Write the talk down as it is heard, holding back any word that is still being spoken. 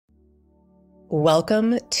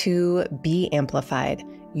Welcome to bAmplified,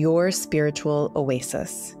 your spiritual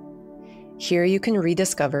oasis. Here you can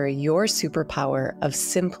rediscover your superpower of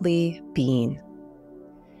simply being.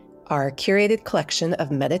 Our curated collection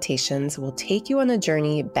of meditations will take you on a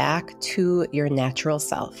journey back to your natural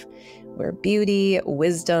self, where beauty,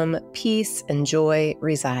 wisdom, peace, and joy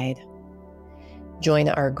reside. Join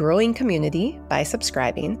our growing community by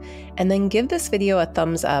subscribing, and then give this video a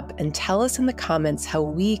thumbs up and tell us in the comments how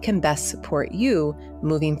we can best support you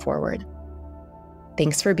moving forward.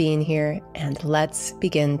 Thanks for being here, and let's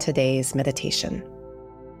begin today's meditation.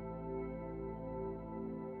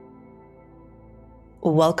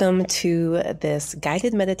 Welcome to this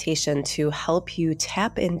guided meditation to help you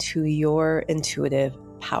tap into your intuitive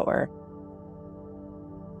power.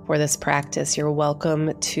 For this practice, you're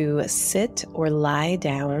welcome to sit or lie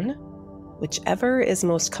down, whichever is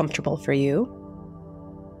most comfortable for you.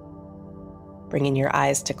 Bringing your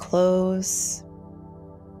eyes to close.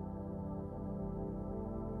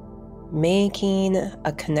 Making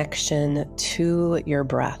a connection to your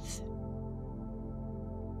breath.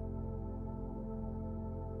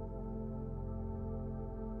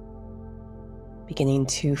 Beginning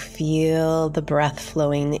to feel the breath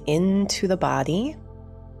flowing into the body.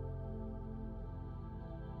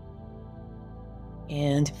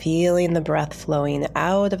 And feeling the breath flowing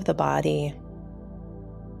out of the body,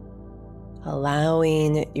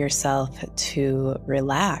 allowing yourself to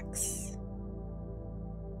relax.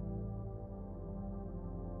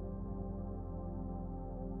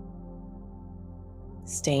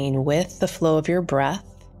 Staying with the flow of your breath.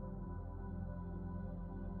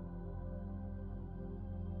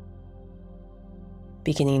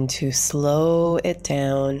 Beginning to slow it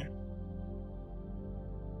down.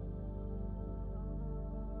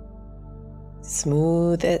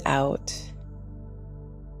 Smooth it out.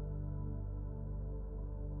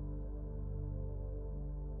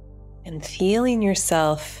 And feeling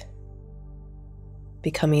yourself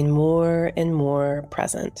becoming more and more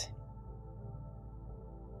present.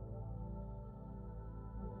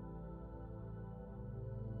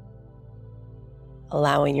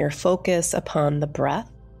 Allowing your focus upon the breath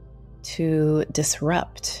to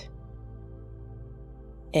disrupt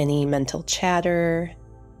any mental chatter.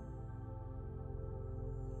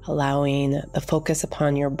 Allowing the focus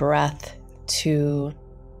upon your breath to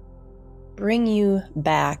bring you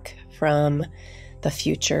back from the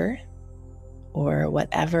future or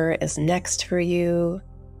whatever is next for you.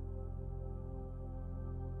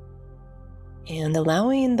 And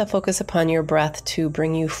allowing the focus upon your breath to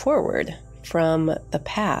bring you forward from the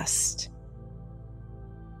past,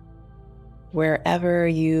 wherever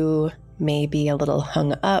you may be a little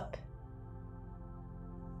hung up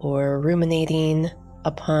or ruminating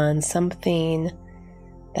upon something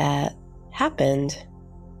that happened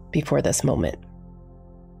before this moment.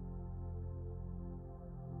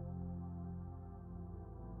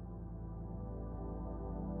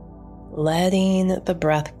 Letting the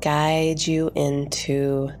breath guide you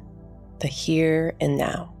into the here and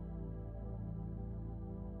now.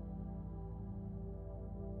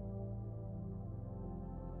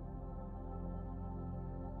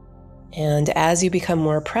 And as you become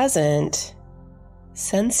more present,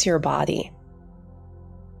 sense your body.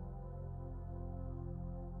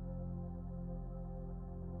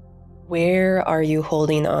 Where are you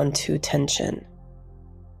holding on to tension?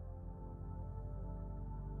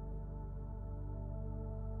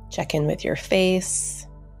 Check in with your face.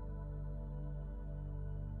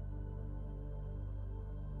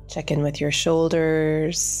 Check in with your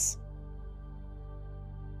shoulders,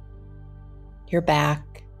 your back.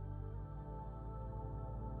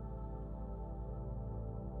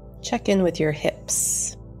 Check in with your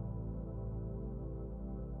hips.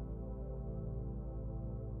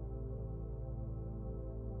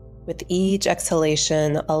 With each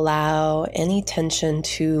exhalation, allow any tension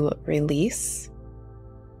to release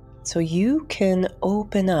so you can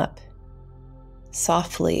open up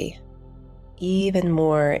softly, even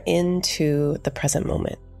more into the present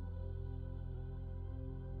moment.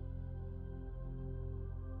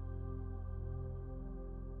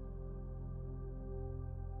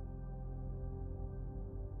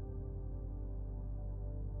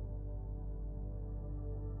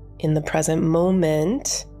 In the present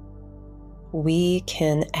moment, we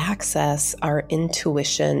can access our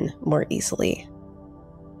intuition more easily.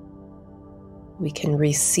 We can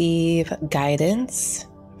receive guidance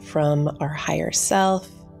from our higher self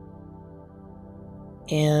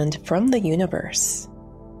and from the universe.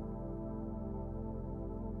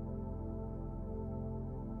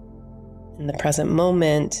 In the present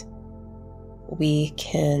moment, we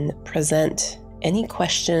can present any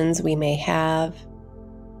questions we may have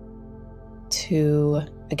to,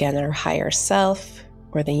 again, our higher self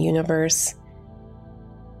or the universe,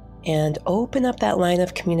 and open up that line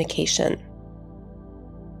of communication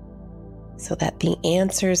so that the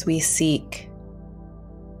answers we seek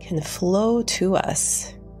can flow to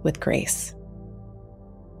us with grace.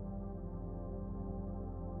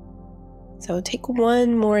 So take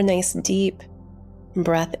one more nice deep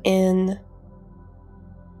breath in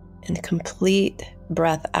and complete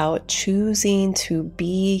breath out, choosing to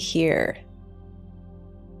be here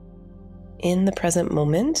in the present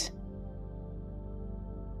moment.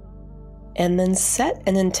 And then set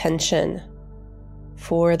an intention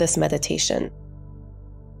for this meditation.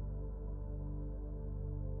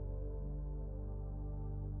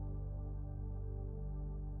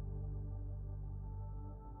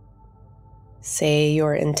 Say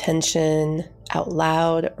your intention out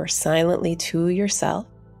loud or silently to yourself.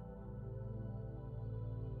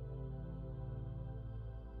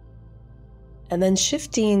 And then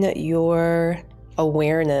shifting your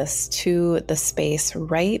awareness to the space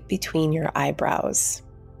right between your eyebrows.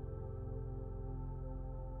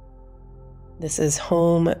 This is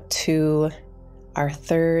home to our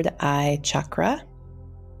third eye chakra.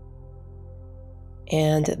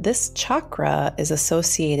 And this chakra is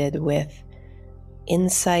associated with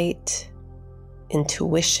insight,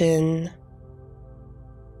 intuition,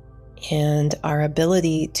 and our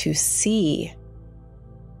ability to see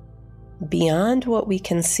beyond what we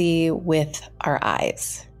can see with our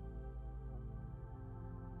eyes.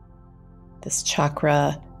 This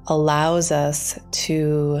chakra allows us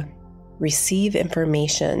to receive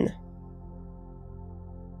information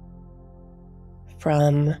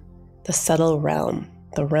from the subtle realm,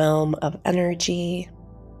 the realm of energy,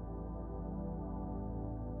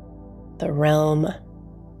 the realm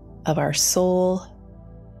of our soul,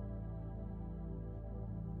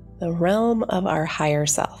 the realm of our higher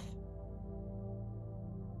self.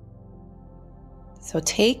 So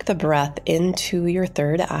take the breath into your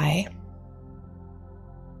third eye.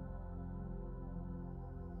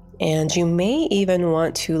 And you may even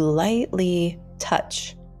want to lightly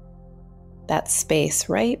touch that space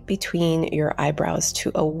right between your eyebrows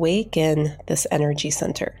to awaken this energy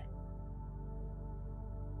center.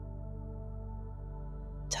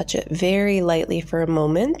 Touch it very lightly for a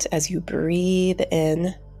moment as you breathe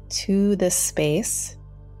in to this space.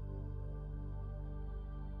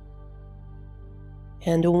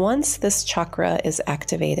 And once this chakra is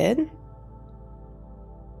activated,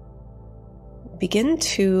 begin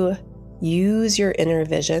to use your inner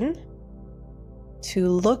vision to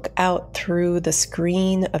look out through the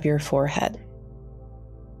screen of your forehead.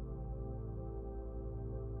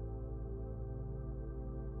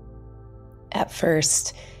 At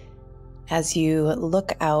first, as you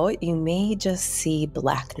look out, you may just see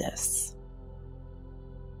blackness.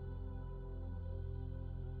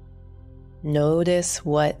 Notice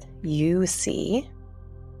what you see.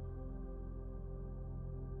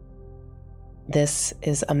 This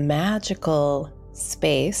is a magical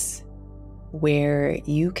space where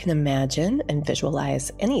you can imagine and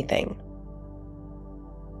visualize anything.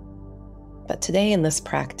 But today in this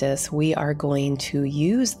practice, we are going to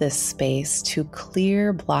use this space to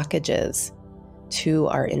clear blockages to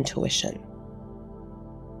our intuition.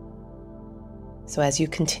 So as you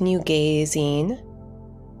continue gazing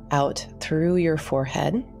out through your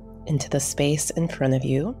forehead into the space in front of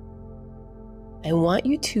you, I want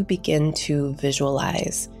you to begin to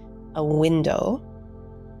visualize a window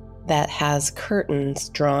that has curtains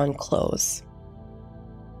drawn close.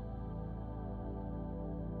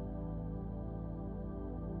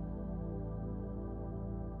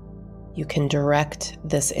 You can direct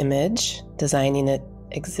this image, designing it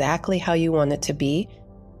exactly how you want it to be,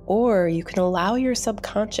 or you can allow your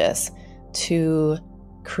subconscious to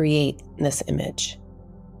create this image,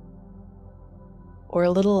 or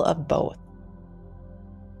a little of both.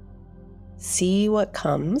 See what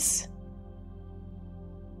comes,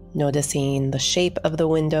 noticing the shape of the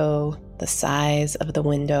window, the size of the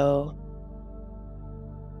window,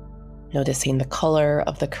 noticing the color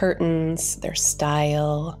of the curtains, their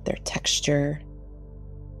style, their texture.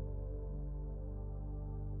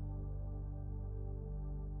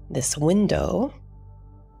 This window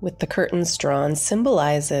with the curtains drawn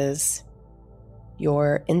symbolizes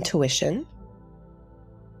your intuition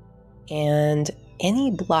and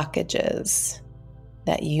any blockages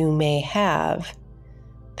that you may have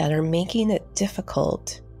that are making it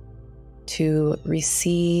difficult to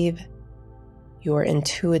receive your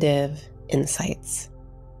intuitive insights.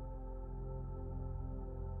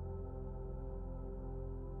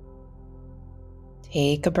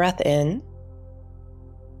 Take a breath in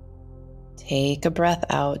Take a breath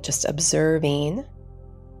out, just observing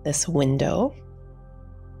this window.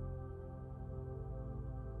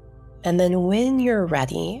 And then when you're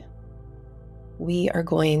ready, we are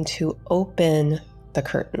going to open the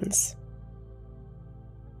curtains.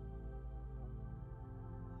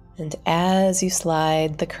 And as you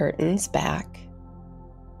slide the curtains back,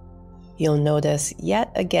 you'll notice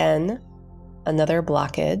yet again another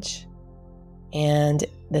blockage. And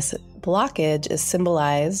this blockage is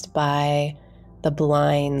symbolized by the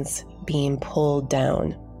blinds being pulled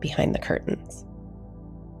down behind the curtains.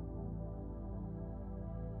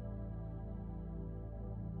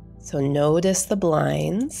 So notice the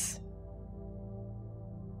blinds,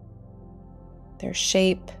 their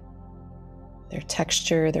shape, their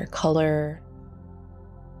texture, their color.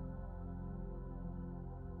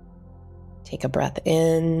 Take a breath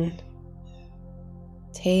in,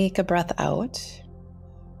 take a breath out.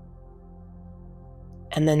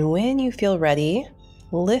 And then when you feel ready,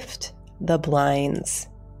 lift the blinds.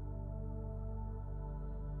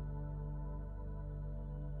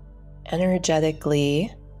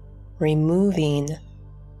 Energetically removing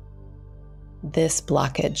this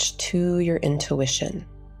blockage to your intuition.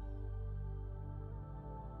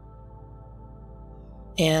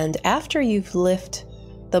 And after you've lifted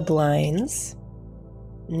the blinds,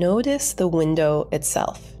 notice the window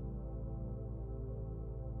itself.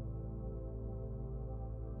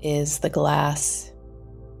 Is the glass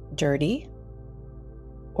dirty,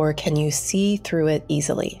 or can you see through it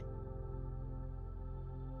easily?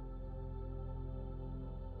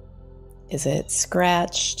 Is it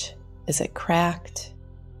scratched? Is it cracked?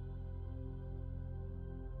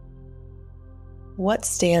 What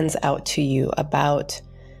stands out to you about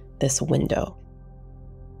this window?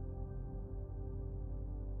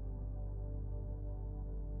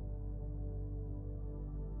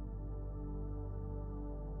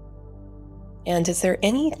 And is there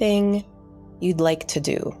anything you'd like to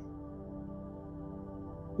do?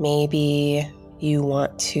 Maybe you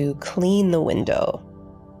want to clean the window,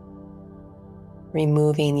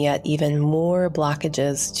 removing yet even more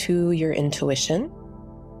blockages to your intuition.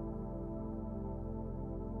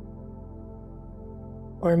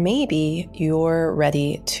 Or maybe you're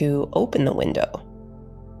ready to open the window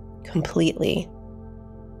completely,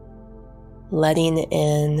 letting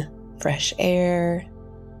in fresh air,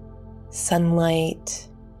 sunlight,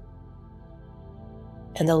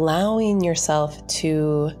 and allowing yourself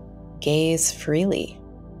to gaze freely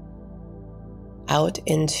out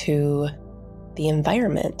into the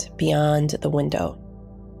environment beyond the window.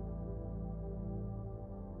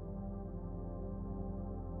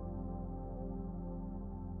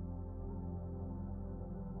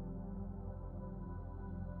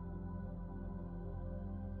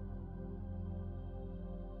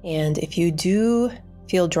 And if you do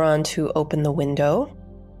feel drawn to open the window,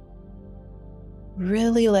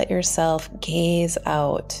 really let yourself gaze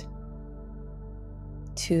out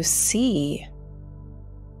to see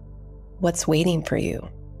what's waiting for you.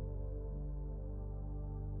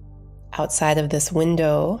 Outside of this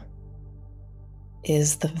window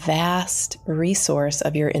is the vast resource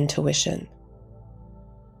of your intuition.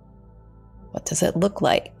 What does it look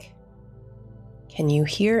like? Can you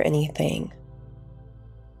hear anything?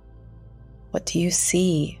 What do you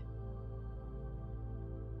see?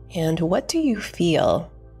 And what do you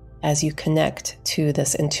feel as you connect to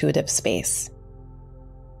this intuitive space?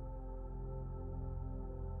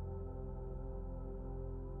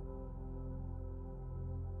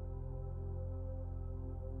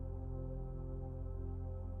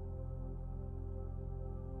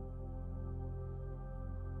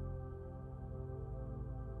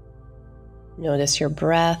 Notice your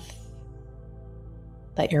breath.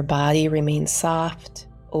 Let your body remain soft,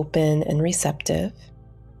 open, and receptive.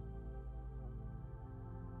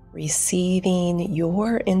 Receiving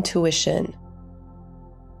your intuition.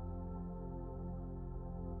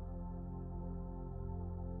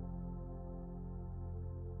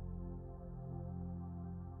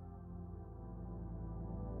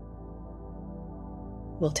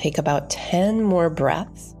 We'll take about 10 more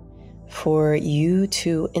breaths for you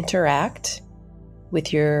to interact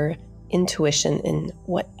with your intuition in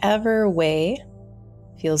whatever way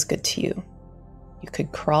feels good to you. You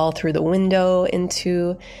could crawl through the window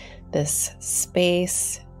into this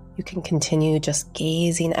space. You can continue just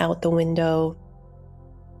gazing out the window.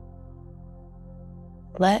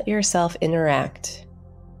 Let yourself interact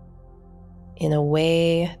in a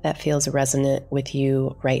way that feels resonant with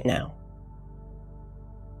you right now.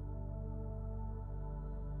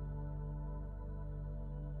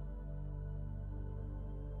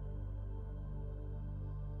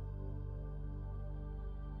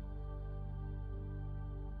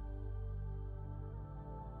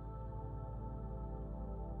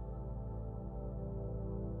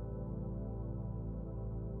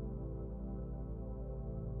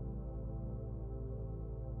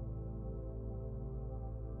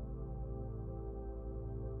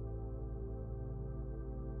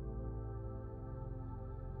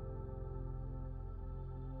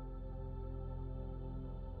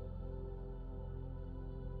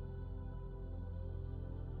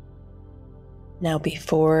 Now,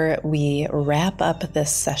 before we wrap up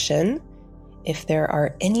this session, if there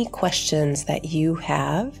are any questions that you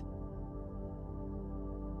have,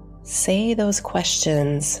 say those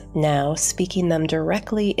questions now, speaking them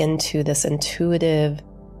directly into this intuitive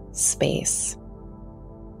space.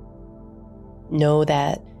 Know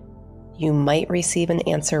that you might receive an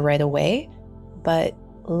answer right away, but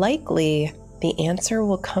likely the answer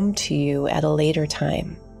will come to you at a later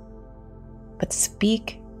time. But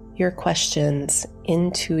speak your questions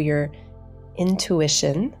into your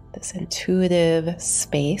intuition, this intuitive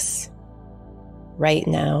space right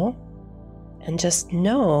now, and just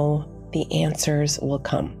know the answers will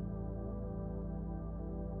come.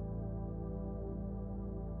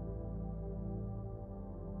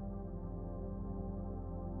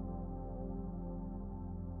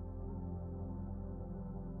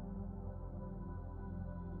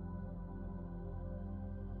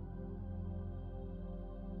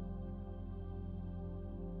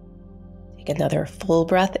 Take another full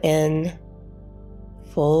breath in,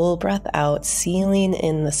 full breath out, sealing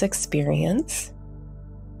in this experience.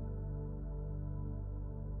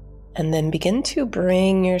 And then begin to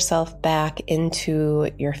bring yourself back into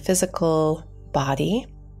your physical body.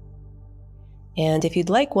 And if you'd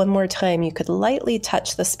like one more time, you could lightly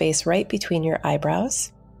touch the space right between your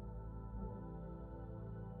eyebrows,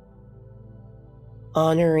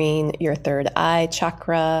 honoring your third eye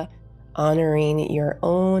chakra, honoring your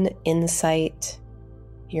own insight,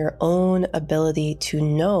 your own ability to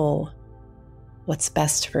know what's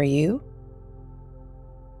best for you,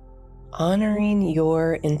 honoring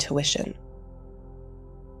your intuition.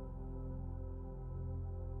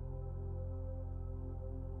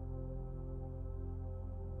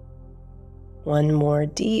 One more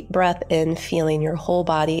deep breath in, feeling your whole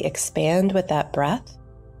body expand with that breath.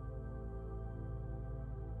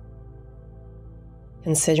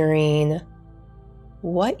 Considering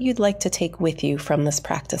what you'd like to take with you from this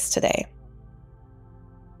practice today.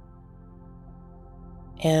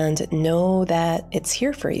 And know that it's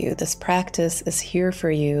here for you. This practice is here for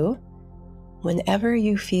you whenever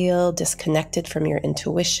you feel disconnected from your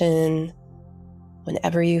intuition,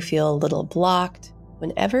 whenever you feel a little blocked,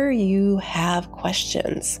 whenever you have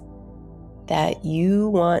questions that you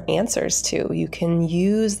want answers to. You can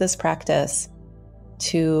use this practice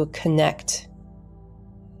to connect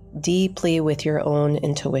deeply with your own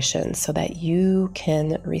intuition so that you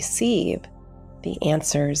can receive the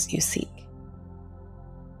answers you seek.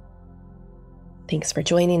 Thanks for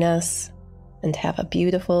joining us, and have a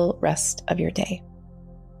beautiful rest of your day.